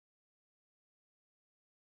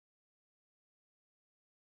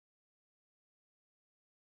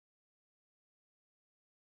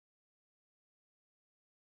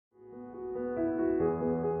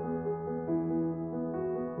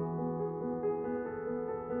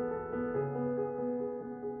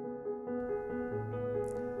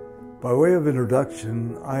By way of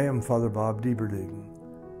introduction, I am Father Bob Nieberding.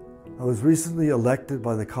 I was recently elected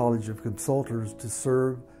by the College of Consultors to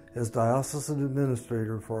serve as Diocesan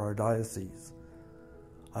Administrator for our diocese.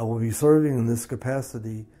 I will be serving in this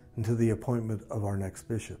capacity until the appointment of our next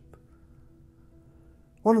bishop.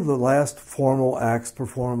 One of the last formal acts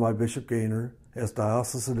performed by Bishop Gaynor as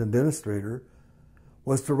Diocesan Administrator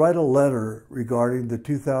was to write a letter regarding the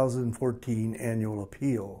 2014 annual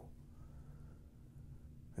appeal.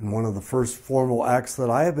 And one of the first formal acts that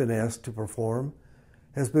I have been asked to perform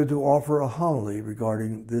has been to offer a homily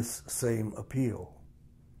regarding this same appeal.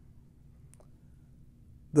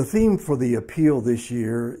 The theme for the appeal this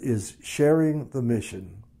year is sharing the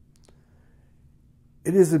mission.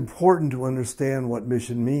 It is important to understand what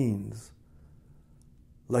mission means.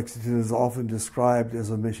 Lexington is often described as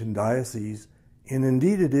a mission diocese, and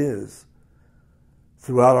indeed it is.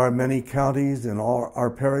 Throughout our many counties and all our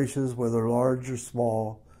parishes, whether large or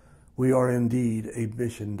small, we are indeed a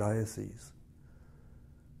mission diocese.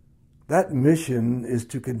 That mission is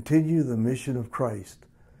to continue the mission of Christ,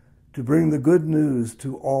 to bring the good news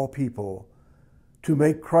to all people, to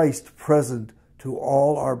make Christ present to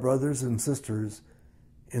all our brothers and sisters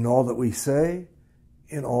in all that we say,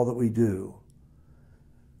 in all that we do.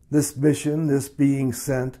 This mission, this being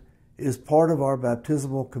sent, is part of our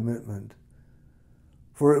baptismal commitment.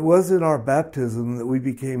 For it was in our baptism that we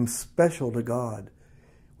became special to God.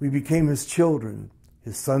 We became His children,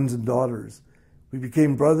 His sons and daughters. We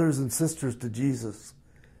became brothers and sisters to Jesus.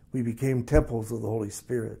 We became temples of the Holy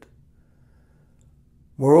Spirit.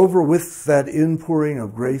 Moreover, with that inpouring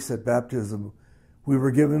of grace at baptism, we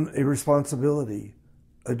were given a responsibility,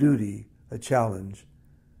 a duty, a challenge.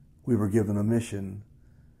 We were given a mission.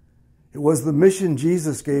 It was the mission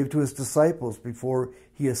Jesus gave to His disciples before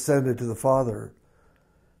He ascended to the Father.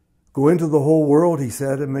 Go into the whole world, He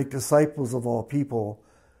said, and make disciples of all people,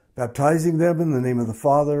 baptizing them in the name of the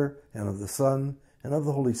Father, and of the Son, and of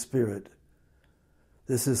the Holy Spirit.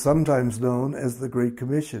 This is sometimes known as the Great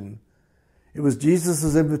Commission. It was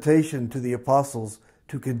Jesus' invitation to the apostles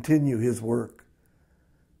to continue His work.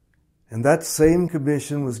 And that same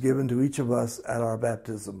commission was given to each of us at our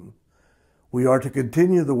baptism. We are to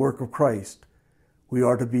continue the work of Christ. We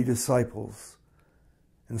are to be disciples.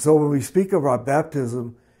 And so when we speak of our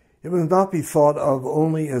baptism, it must not be thought of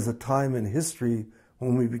only as a time in history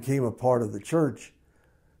when we became a part of the church.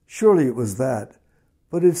 Surely it was that,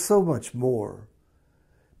 but it's so much more.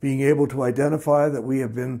 Being able to identify that we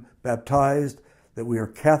have been baptized, that we are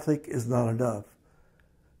Catholic, is not enough.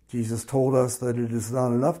 Jesus told us that it is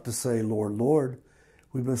not enough to say, Lord, Lord.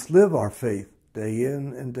 We must live our faith day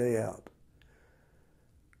in and day out.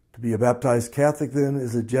 To be a baptized Catholic, then,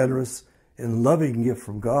 is a generous and loving gift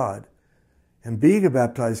from God. And being a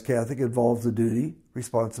baptized Catholic involves a duty,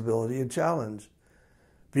 responsibility, and challenge.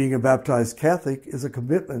 Being a baptized Catholic is a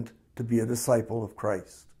commitment to be a disciple of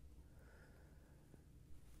Christ.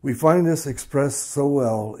 We find this expressed so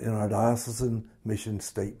well in our diocesan mission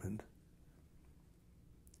statement.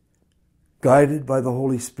 Guided by the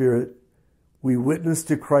Holy Spirit, we witness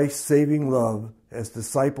to Christ's saving love as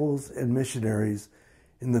disciples and missionaries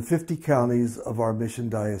in the 50 counties of our mission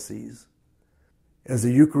diocese. As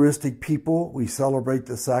a Eucharistic people, we celebrate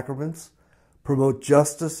the sacraments, promote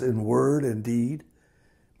justice in word and deed,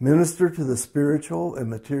 minister to the spiritual and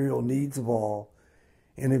material needs of all,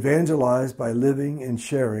 and evangelize by living and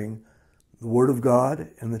sharing the Word of God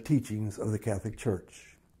and the teachings of the Catholic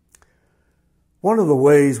Church. One of the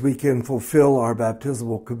ways we can fulfill our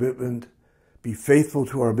baptismal commitment, be faithful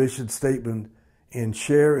to our mission statement, and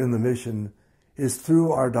share in the mission is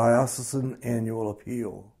through our diocesan annual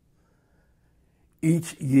appeal.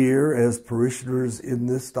 Each year, as parishioners in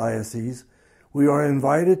this diocese, we are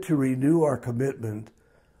invited to renew our commitment,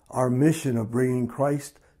 our mission of bringing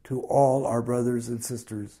Christ to all our brothers and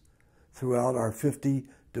sisters throughout our 50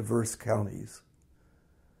 diverse counties.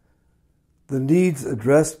 The needs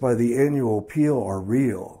addressed by the annual appeal are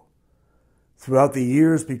real. Throughout the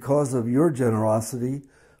years, because of your generosity,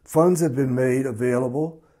 funds have been made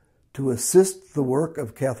available to assist the work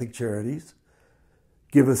of Catholic Charities,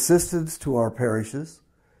 give assistance to our parishes,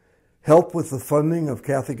 help with the funding of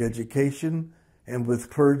Catholic education and with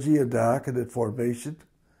clergy and diaconate formation,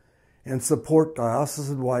 and support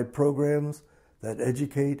diocesan-wide programs that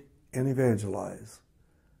educate and evangelize.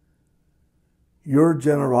 Your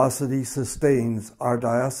generosity sustains our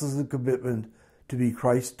diocesan commitment to be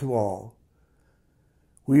Christ to all.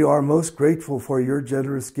 We are most grateful for your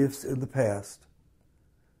generous gifts in the past.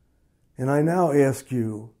 And I now ask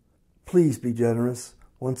you, Please be generous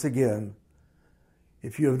once again.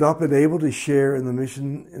 If you have not been able to share in the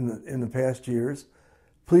mission in the past years,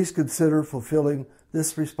 please consider fulfilling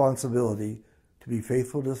this responsibility to be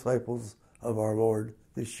faithful disciples of our Lord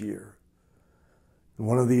this year.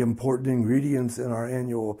 One of the important ingredients in our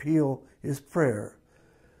annual appeal is prayer.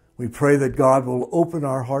 We pray that God will open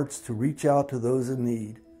our hearts to reach out to those in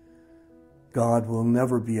need. God will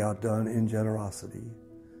never be outdone in generosity.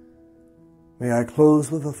 May I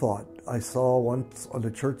close with a thought I saw once on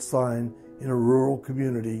a church sign in a rural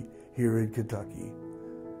community here in Kentucky.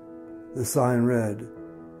 The sign read,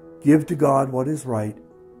 "Give to God what is right,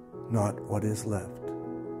 not what is left."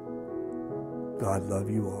 God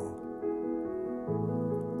love you all.